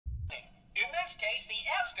case, the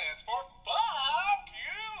F stands for fuck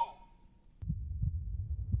you.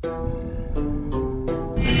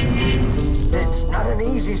 It's not an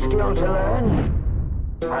easy skill to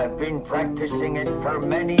learn. I've been practicing it for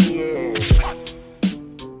many years.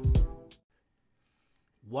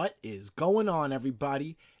 What is going on,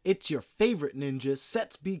 everybody? It's your favorite ninja,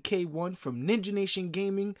 Sets BK1 from Ninja Nation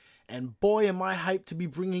Gaming, and boy am I hyped to be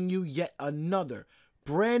bringing you yet another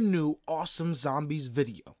brand new awesome zombies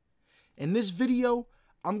video. In this video,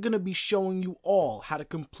 I'm going to be showing you all how to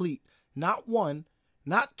complete not 1,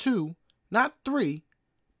 not 2, not 3,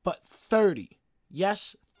 but 30,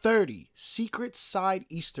 yes 30 secret side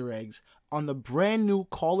Easter eggs on the brand new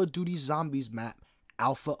Call of Duty Zombies map,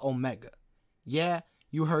 Alpha Omega. Yeah,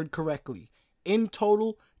 you heard correctly. In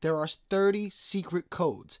total, there are 30 secret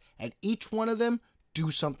codes, and each one of them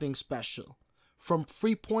do something special. From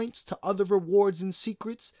free points to other rewards and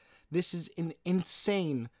secrets, this is an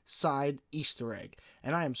insane side Easter egg,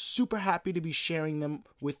 and I am super happy to be sharing them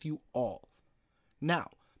with you all. Now,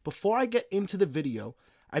 before I get into the video,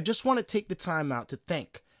 I just want to take the time out to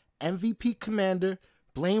thank MVP Commander,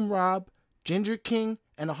 Blame Rob, Ginger King,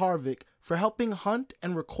 and Harvick for helping hunt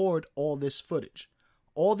and record all this footage.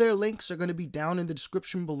 All their links are going to be down in the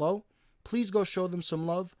description below. Please go show them some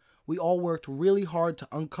love. We all worked really hard to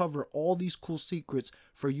uncover all these cool secrets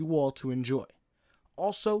for you all to enjoy.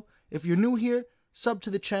 Also, if you're new here, sub to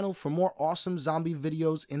the channel for more awesome zombie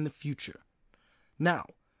videos in the future. Now,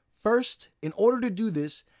 first, in order to do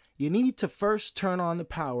this, you need to first turn on the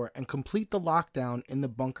power and complete the lockdown in the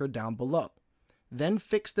bunker down below. Then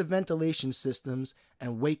fix the ventilation systems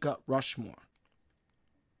and wake up Rushmore.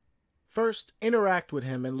 First, interact with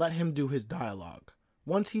him and let him do his dialogue.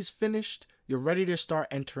 Once he's finished, you're ready to start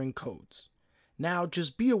entering codes. Now,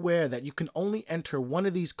 just be aware that you can only enter one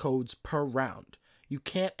of these codes per round. You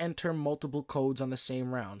can't enter multiple codes on the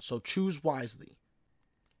same round, so choose wisely.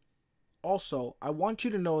 Also, I want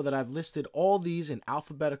you to know that I've listed all these in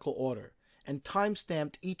alphabetical order and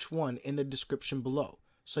timestamped each one in the description below,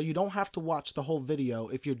 so you don't have to watch the whole video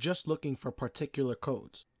if you're just looking for particular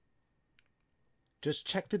codes. Just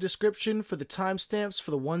check the description for the timestamps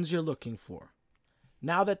for the ones you're looking for.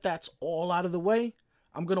 Now that that's all out of the way,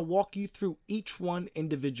 I'm going to walk you through each one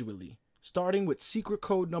individually, starting with secret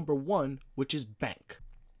code number 1, which is bank.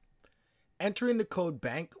 Entering the code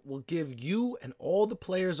bank will give you and all the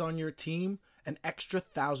players on your team an extra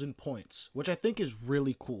 1,000 points, which I think is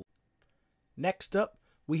really cool. Next up,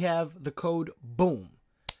 we have the code BOOM.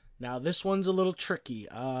 Now this one's a little tricky.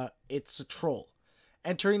 It's a troll.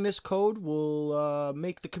 Entering this code will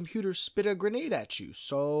make the computer spit a grenade at you,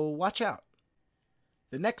 so watch out.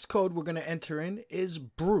 The next code we're going to enter in is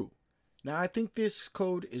BREW. Now I think this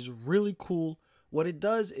code is really cool. What it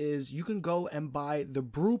does is you can go and buy the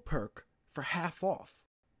BREW perk for half off.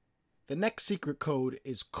 The next secret code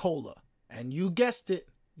is Cola, and you guessed it,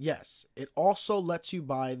 yes, it also lets you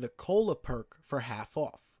buy the Cola perk for half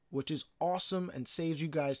off, which is awesome and saves you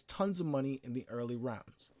guys tons of money in the early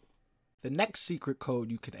rounds. The next secret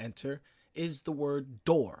code you can enter is the word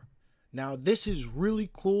door. Now this is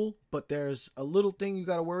really cool, but there's a little thing you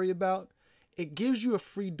gotta worry about. It gives you a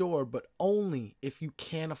free door, but only if you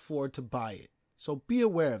can't afford to buy it. So be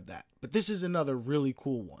aware of that, but this is another really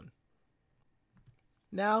cool one.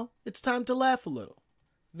 Now, it's time to laugh a little.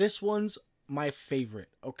 This one's my favorite,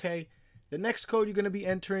 okay? The next code you're going to be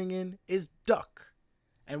entering in is duck.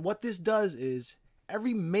 And what this does is,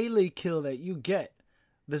 every melee kill that you get,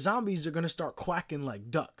 the zombies are going to start quacking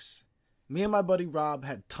like ducks. Me and my buddy Rob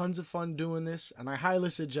had tons of fun doing this, and I highly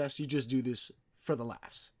suggest you just do this for the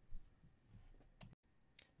laughs.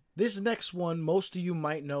 This next one, most of you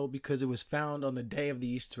might know because it was found on the day of the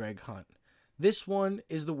Easter egg hunt. This one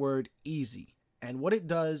is the word easy. And what it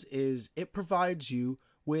does is it provides you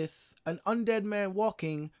with an undead man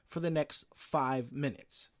walking for the next 5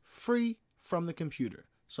 minutes, free from the computer.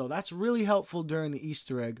 So that's really helpful during the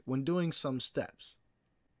Easter egg when doing some steps.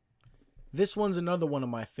 This one's another one of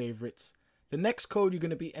my favorites. The next code you're going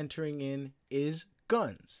to be entering in is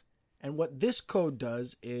guns. And what this code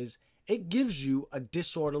does is it gives you a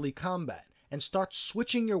disorderly combat and starts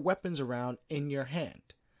switching your weapons around in your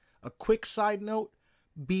hand. A quick side note,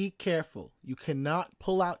 be careful. You cannot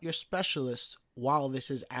pull out your specialists while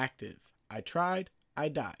this is active. I tried, I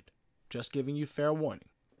died. Just giving you fair warning.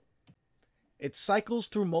 It cycles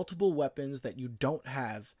through multiple weapons that you don't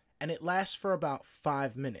have, and it lasts for about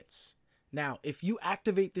 5 minutes. Now, if you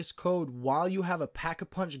activate this code while you have a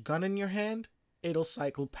pack-a-punch gun in your hand, it'll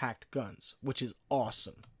cycle packed guns, which is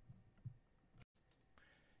awesome.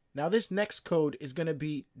 Now this next code is going to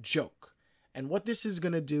be joke. And what this is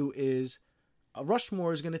going to do is,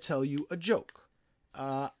 Rushmore is going to tell you a joke.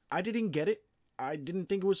 I didn't get it. I didn't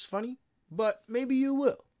think it was funny, but maybe you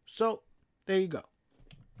will. So, there you go.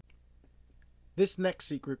 This next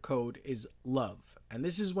secret code is love, and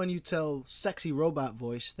this is when you tell sexy robot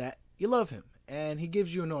voice that you love him, and he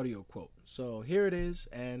gives you an audio quote. So here it is,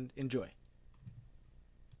 and enjoy.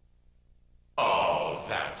 Oh,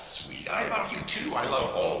 that's sweet. I love you too. I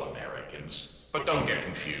love all Americans. But don't get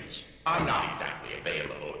confused. I'm not exactly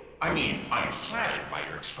available. I mean, I'm flattered by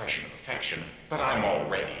your expression of affection, but I'm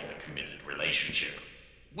already in a committed relationship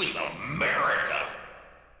with America.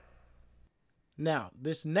 Now,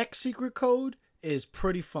 this next secret code is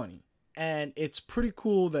pretty funny, and it's pretty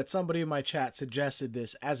cool that somebody in my chat suggested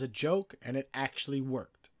this as a joke, and it actually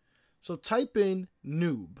worked. So type in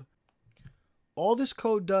NOOB. All this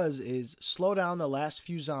code does is slow down the last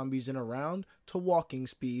few zombies in a round to walking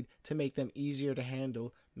speed to make them easier to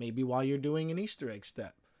handle, maybe while you're doing an Easter egg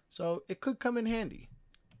step. So it could come in handy.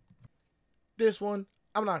 This one,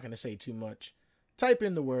 I'm not going to say too much. Type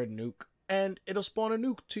in the word nuke, and it'll spawn a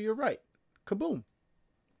nuke to your right. Kaboom!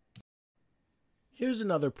 Here's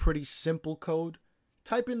another pretty simple code.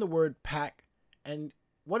 Type in the word pack, and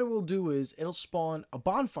what it will do is it'll spawn a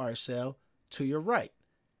bonfire sale to your right.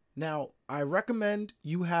 Now, I recommend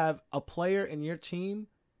you have a player in your team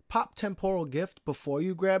pop temporal gift before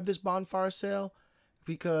you grab this bonfire sale,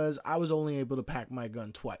 because I was only able to pack my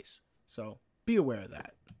gun twice. So be aware of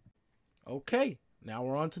that. Okay, now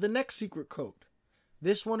we're on to the next secret code.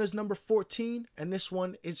 This one is number 14, and this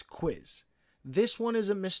one is quiz. This one is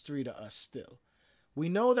a mystery to us still. We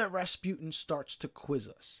know that Rasputin starts to quiz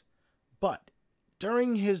us, but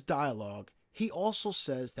during his dialogue, he also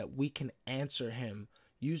says that we can answer him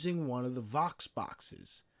using one of the Vox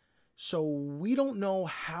boxes. So we don't know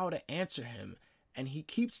how to answer him, and he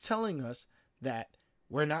keeps telling us that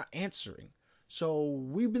we're not answering. So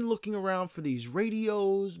we've been looking around for these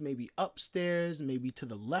radios, maybe upstairs, maybe to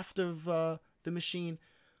the left of the machine,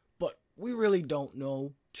 but we really don't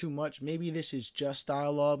know too much. Maybe this is just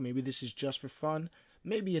dialogue, maybe this is just for fun,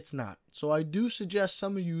 maybe it's not. So I do suggest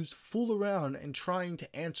some of you fool around and trying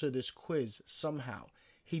to answer this quiz somehow.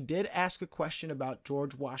 He did ask a question about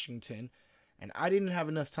George Washington, and I didn't have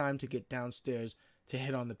enough time to get downstairs to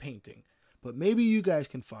hit on the painting, but maybe you guys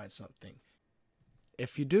can find something.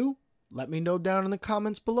 If you do, let me know down in the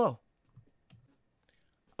comments below.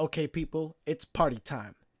 Okay, people, it's party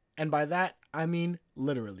time. And by that, I mean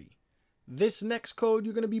literally. This next code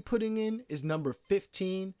you're going to be putting in is number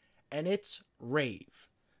 15, and it's RAVE.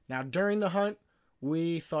 Now, during the hunt,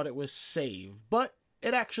 we thought it was save, but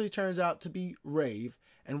it actually turns out to be RAVE.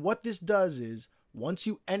 And what this does is, once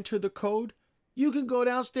you enter the code, you can go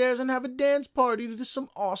downstairs and have a dance party to some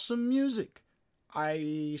awesome music.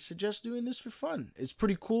 I suggest doing this for fun. It's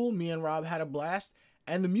pretty cool. Me and Rob had a blast,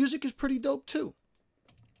 and the music is pretty dope too.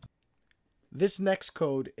 This next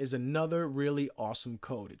code is another really awesome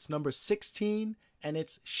code. It's number 16, and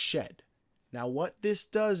it's shed. Now what this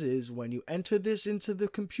does is, when you enter this into the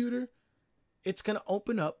computer, it's going to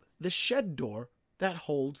open up the shed door that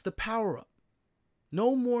holds the power up.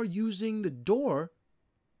 No more using the door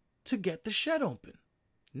to get the shed open.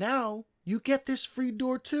 Now you get this free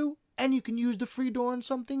door too, and you can use the free door on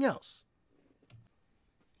something else.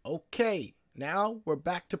 Okay, now we're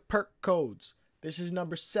back to perk codes. This is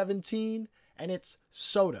number 17, and it's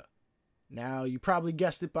soda. Now, you probably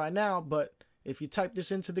guessed it by now, but if you type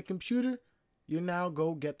this into the computer, you now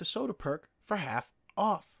go get the soda perk for half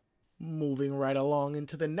off. Moving right along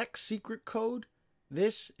into the next secret code,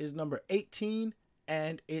 this is number 18,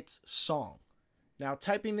 and it's song. Now,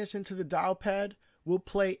 typing this into the dial pad will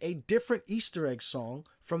play a different Easter egg song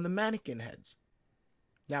from the mannequin heads.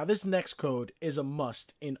 Now, this next code is a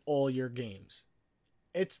must in all your games.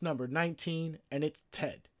 It's number 19, and it's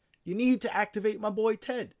Ted. You need to activate my boy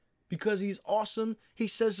Ted, because he's awesome, he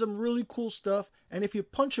says some really cool stuff, and if you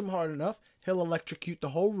punch him hard enough, he'll electrocute the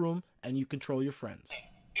whole room, and you control your friends.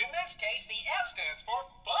 In this case, the F stands for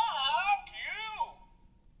fuck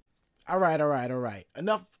you! Alright.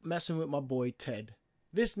 Enough messing with my boy Ted.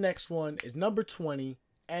 This next one is number 20,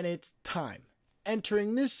 and it's time.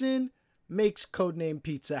 Entering this in makes Codename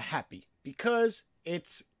Pizza happy, because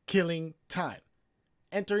it's killing time.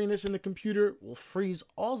 Entering this in the computer will freeze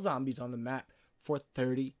all zombies on the map for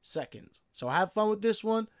 30 seconds. So have fun with this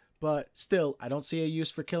one, but still, I don't see a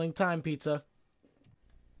use for killing time, Pizza.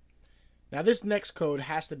 Now this next code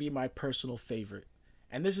has to be my personal favorite,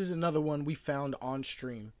 and this is another one we found on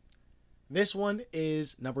stream. This one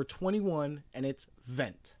is number 21, and it's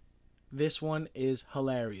vent. This one is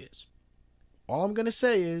hilarious. All I'm gonna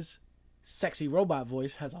say is, sexy robot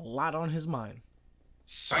voice has a lot on his mind.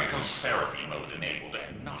 Psychotherapy mode enabled,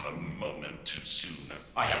 and not a moment too soon.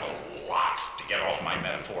 I have a lot to get off my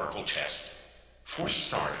metaphorical chest. For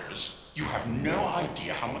starters, you have no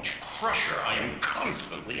idea how much pressure I am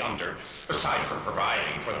constantly under. Aside from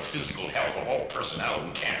providing for the physical health of all personnel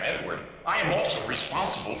in Camp Edward, I am also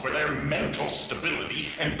responsible for their mental stability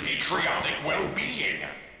and patriotic well-being.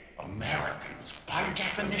 Americans, by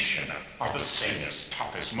definition, are the sanest,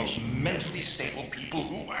 toughest, most mentally stable people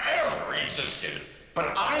who ever existed.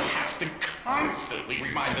 But I have to constantly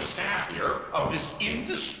remind the staff here of this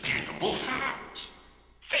indisputable fact.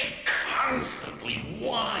 They constantly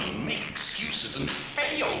whine, make excuses, and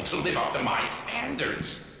fail to live up to my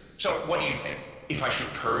standards. So what do you think? If I should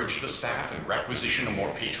purge the staff and requisition a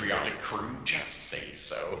more patriotic crew, just say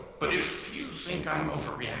so. But if you think I'm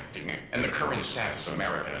overreacting and the current staff is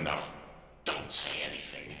American enough, don't say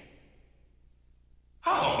anything.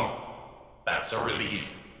 Oh, that's a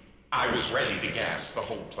relief. I was ready to gas the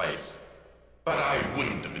whole place, but I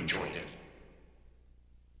wouldn't have enjoyed it.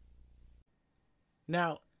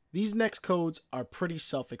 Now, these next codes are pretty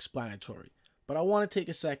self-explanatory, but I want to take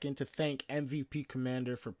a second to thank MVP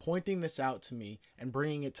Commander for pointing this out to me and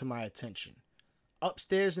bringing it to my attention.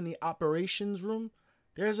 Upstairs in the operations room,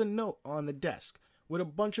 there's a note on the desk with a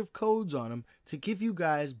bunch of codes on them to give you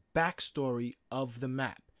guys backstory of the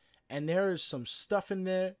map. And there is some stuff in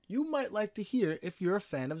there you might like to hear if you're a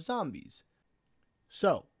fan of zombies.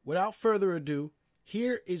 So, without further ado,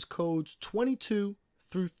 here is codes 22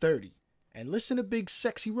 through 30. And listen to Big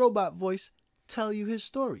Sexy Robot Voice tell you his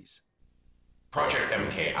stories. Project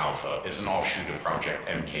MK Alpha is an offshoot of Project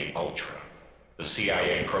MK Ultra, the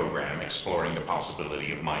CIA program exploring the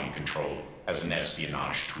possibility of mind control as an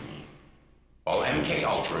espionage tool. While MK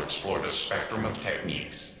Ultra explored a spectrum of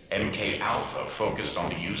techniques, MK Alpha focused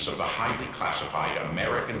on the use of the highly classified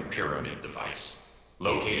American Pyramid device,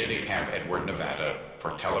 located at Camp Edward, Nevada,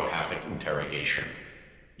 for telepathic interrogation.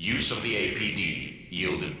 Use of the APD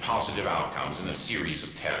yielded positive outcomes in a series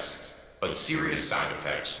of tests, but serious side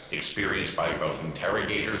effects experienced by both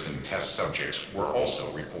interrogators and test subjects were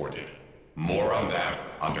also reported. More on that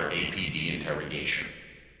under APD interrogation.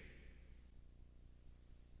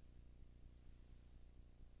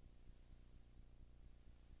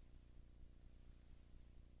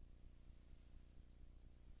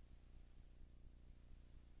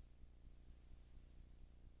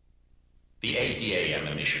 The ADAM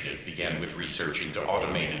initiative began with research into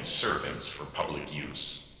automated servants for public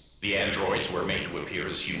use. The androids were made to appear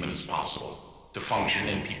as human as possible, to function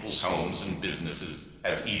in people's homes and businesses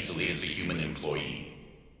as easily as a human employee.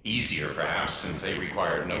 Easier, perhaps, since they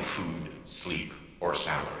required no food, sleep, or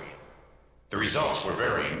salary. The results were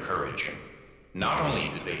very encouraging. Not only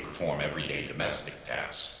did they perform everyday domestic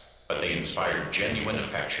tasks, but they inspired genuine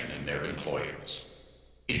affection in their employers.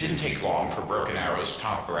 It didn't take long for Broken Arrow's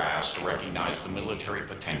top brass to recognize the military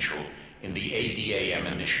potential in the ADAM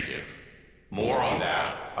initiative. More on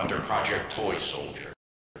that under Project Toy Soldier.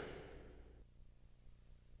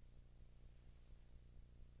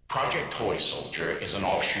 Project Toy Soldier is an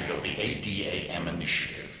offshoot of the ADAM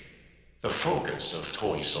initiative. The focus of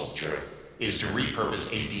Toy Soldier is to repurpose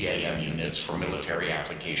ADAM units for military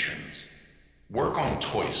applications. Work on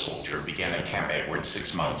Toy Soldier began at Camp Edward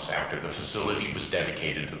 6 months after the facility was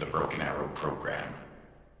dedicated to the Broken Arrow program.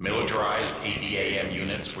 Militarized ADAM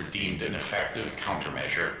units were deemed an effective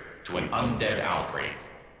countermeasure to an undead outbreak,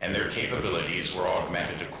 and their capabilities were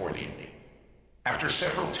augmented accordingly. After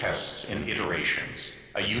several tests and iterations,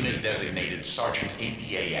 a unit designated Sergeant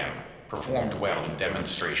ADAM performed well in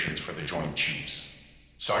demonstrations for the Joint Chiefs.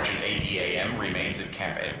 Sergeant ADAM remains at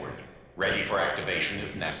Camp Edward, ready for activation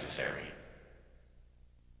if necessary.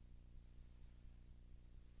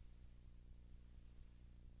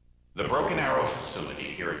 The Broken Arrow facility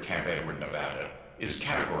here at Camp Edward, Nevada, is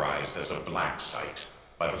categorized as a black site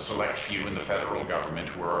by the select few in the federal government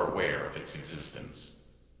who are aware of its existence.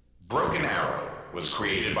 Broken Arrow was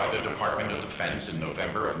created by the Department of Defense in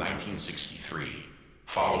November of 1963,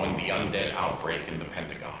 following the undead outbreak in the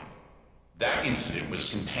Pentagon. That incident was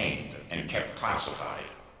contained and kept classified,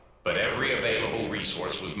 but every available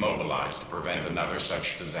resource was mobilized to prevent another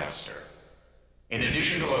such disaster. In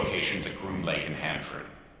addition to locations at Groom Lake and Hanford,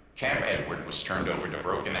 Camp Edward was turned over to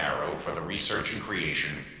Broken Arrow for the research and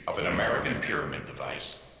creation of an American Pyramid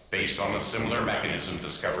device based on a similar mechanism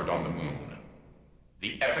discovered on the Moon.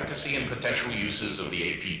 The efficacy and potential uses of the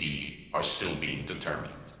APD are still being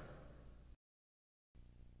determined.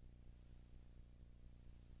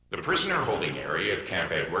 The prisoner holding area at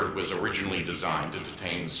Camp Edward was originally designed to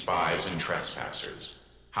detain spies and trespassers.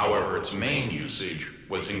 However, its main usage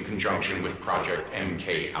was in conjunction with Project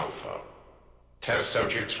MK Alpha. Test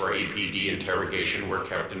subjects for APD interrogation were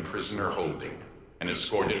kept in prisoner holding and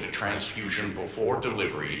escorted to transfusion before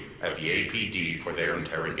delivery at the APD for their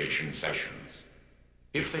interrogation sessions.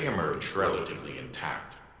 If they emerged relatively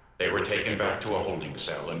intact, they were taken back to a holding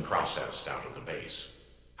cell and processed out of the base.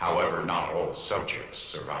 However, not all subjects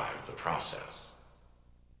survived the process.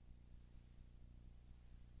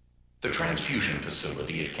 The transfusion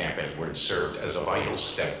facility at Camp Edwards served as a vital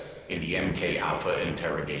step in the MK Alpha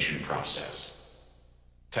interrogation process.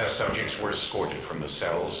 Test subjects were escorted from the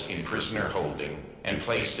cells in prisoner holding and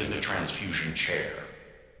placed in the transfusion chair.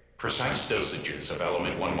 Precise dosages of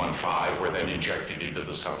element 115 were then injected into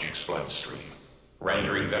the subject's bloodstream,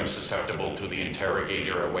 rendering them susceptible to the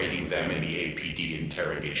interrogator awaiting them in the APD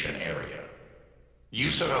interrogation area.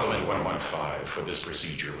 Use of element 115 for this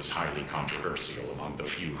procedure was highly controversial among the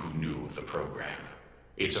few who knew of the program.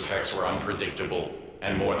 Its effects were unpredictable,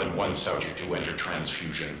 and more than one subject who entered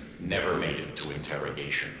transfusion never made it to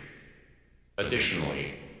interrogation.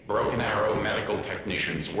 Additionally, Broken Arrow medical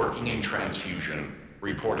technicians working in transfusion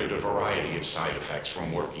reported a variety of side effects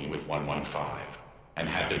from working with 115 and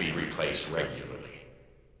had to be replaced regularly.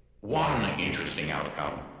 One interesting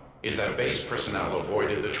outcome is that base personnel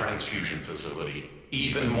avoided the transfusion facility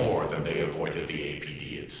even more than they avoided the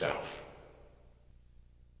APD itself.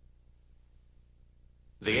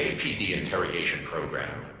 The APD interrogation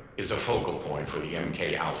program is a focal point for the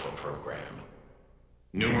MK Alpha program.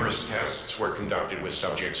 Numerous tests were conducted with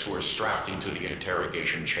subjects who were strapped into the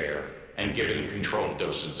interrogation chair and given controlled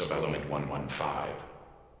doses of element 115.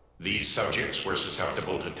 These subjects were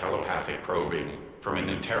susceptible to telepathic probing from an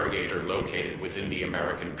interrogator located within the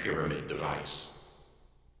American Pyramid device.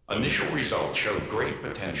 Initial results showed great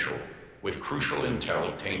potential, with crucial intel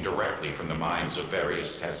obtained directly from the minds of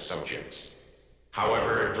various test subjects.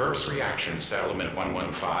 However, adverse reactions to element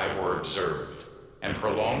 115 were observed, and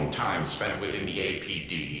prolonged time spent within the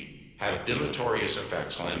APD had deleterious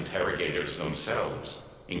effects on interrogators themselves,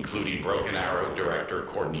 including Broken Arrow director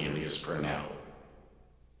Cornelius Purnell.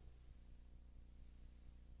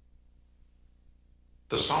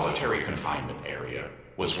 The solitary confinement area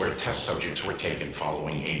was where test subjects were taken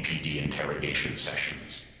following APD interrogation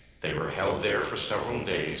sessions. They were held there for several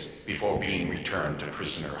days before being returned to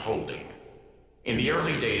prisoner holding. In the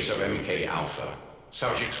early days of MK Alpha,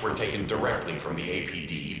 subjects were taken directly from the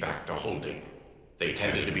APD back to holding. They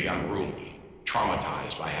tended to be unruly,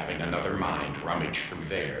 traumatized by having another mind rummage through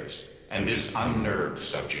theirs, and this unnerved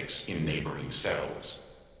subjects in neighboring cells.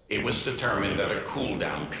 It was determined that a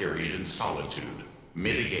cool-down period in solitude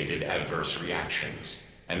mitigated adverse reactions,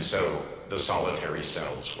 and so the solitary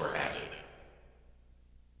cells were added.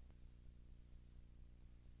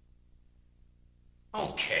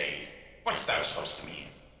 Okay, what's that supposed to mean?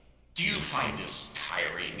 Do you find this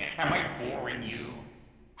tiring? Am I boring you?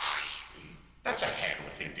 That's a heck of a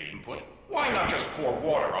thing to input. Why not just pour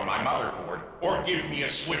water on my motherboard, or give me a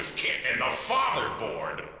swift kick in the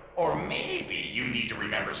fatherboard? Or maybe you need to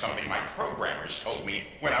remember something my programmers told me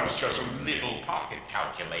when I was just a little pocket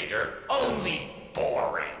calculator. Only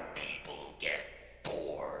boring people get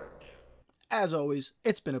bored. As always,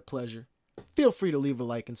 it's been a pleasure. Feel free to leave a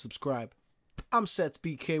like and subscribe. I'm Sets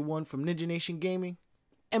BK1 from Ninja Nation Gaming,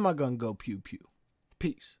 and my gun go pew pew.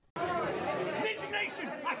 Peace. Ninja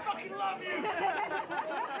Nation, I fucking love you!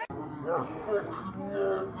 I fucking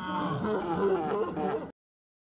love you.